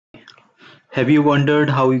Have you wondered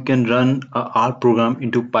how you can run a R program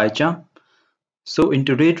into PyCharm? So in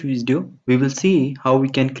today's video, we will see how we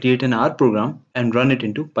can create an R program and run it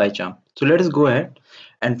into PyCharm. So let us go ahead.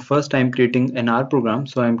 And first I'm creating an R program.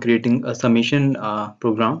 So I'm creating a summation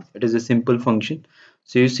program. It is a simple function.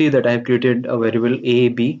 So you see that I've created a variable a,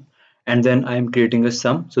 b, and then I'm creating a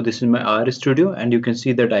sum. So this is my R studio, and you can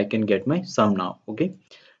see that I can get my sum now. Okay.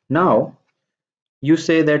 Now you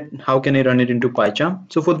say that how can I run it into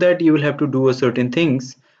PyCharm? So for that you will have to do a certain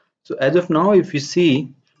things. So as of now, if you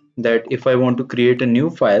see that if I want to create a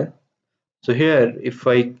new file, so here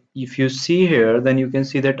if you see here, then you can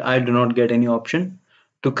see that I do not get any option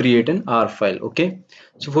to create an R file. Okay,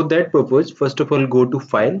 so for that purpose, first of all go to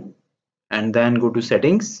file and then go to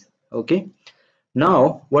settings. Okay,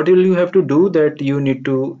 now what will you have to do that you need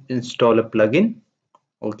to install a plugin.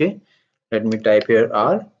 Okay, let me type here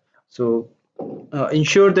R. So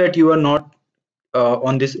ensure that you are not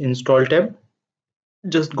on this install tab.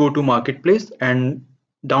 Just go to marketplace and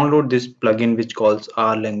download this plugin which calls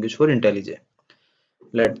R language for IntelliJ.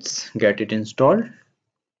 Let's get it installed,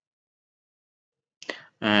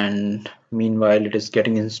 and meanwhile it is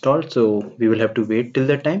getting installed, so we will have to wait till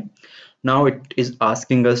that time. Now it is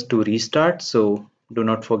asking us to restart, so do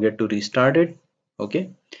not forget to restart it.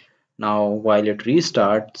 Okay, now while it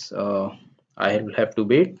restarts, I will have to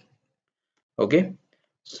wait. Okay,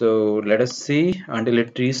 so let us see until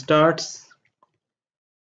it restarts.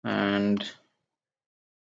 And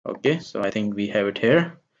okay, so I think we have it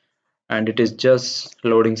here, and it is just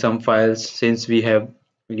loading some files since we have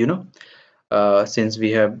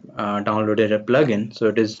downloaded a plugin, so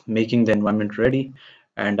it is making the environment ready.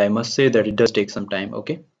 And I must say that it does take some time.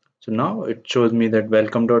 Okay, so now it shows me that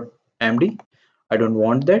welcome.md. I don't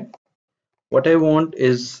want that. What I want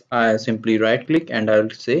is I simply right click and I'll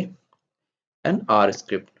say an R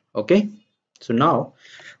script. Okay, so now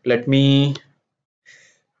let me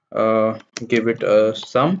give it a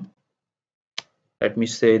sum. Let me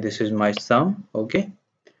say this is my sum. Okay,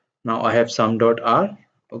 now I have sum.r.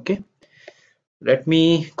 Okay, let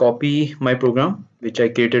me copy my program which I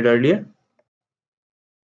created earlier.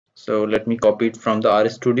 So let me copy it from the R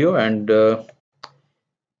studio, and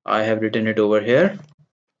I have written it over here.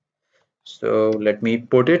 So let me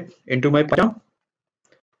put it into my PyCharm,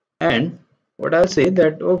 and what I'll say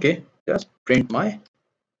that okay, just print my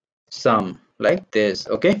sum like this.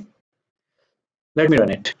 Okay, let me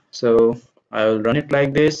run it. So I will run it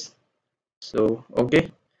like this. So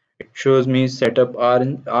okay, it shows me set up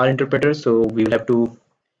R interpreter, so we will have to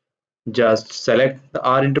just select the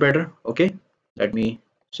R interpreter. Okay, let me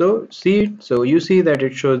so you see that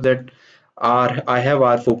it shows that I have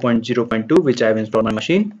R 4.0.2 which I have installed on my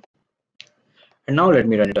machine, and now let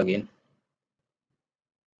me run it again.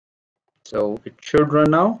 So it should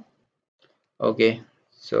run now. Okay,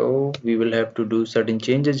 so we will have to do certain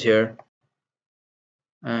changes here,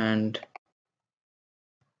 and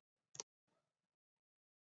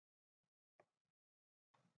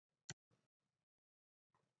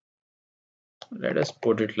let us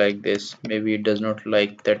put it like this. Maybe it does not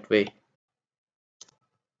like that way,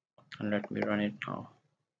 and let me run it now.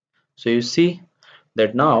 So you see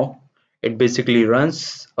that now it basically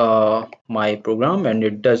runs my program, and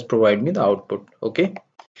it does provide me the output. Okay,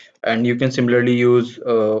 and you can similarly use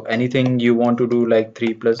anything you want to do, like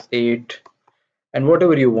 3 plus 8 and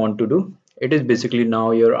whatever you want to do. It is basically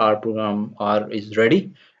now your R program R is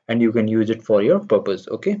ready, and you can use it for your purpose.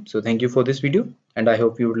 Okay, so thank you for this video, and I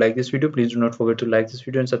hope you would like this video. Please do not forget to like this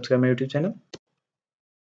video and subscribe my YouTube channel.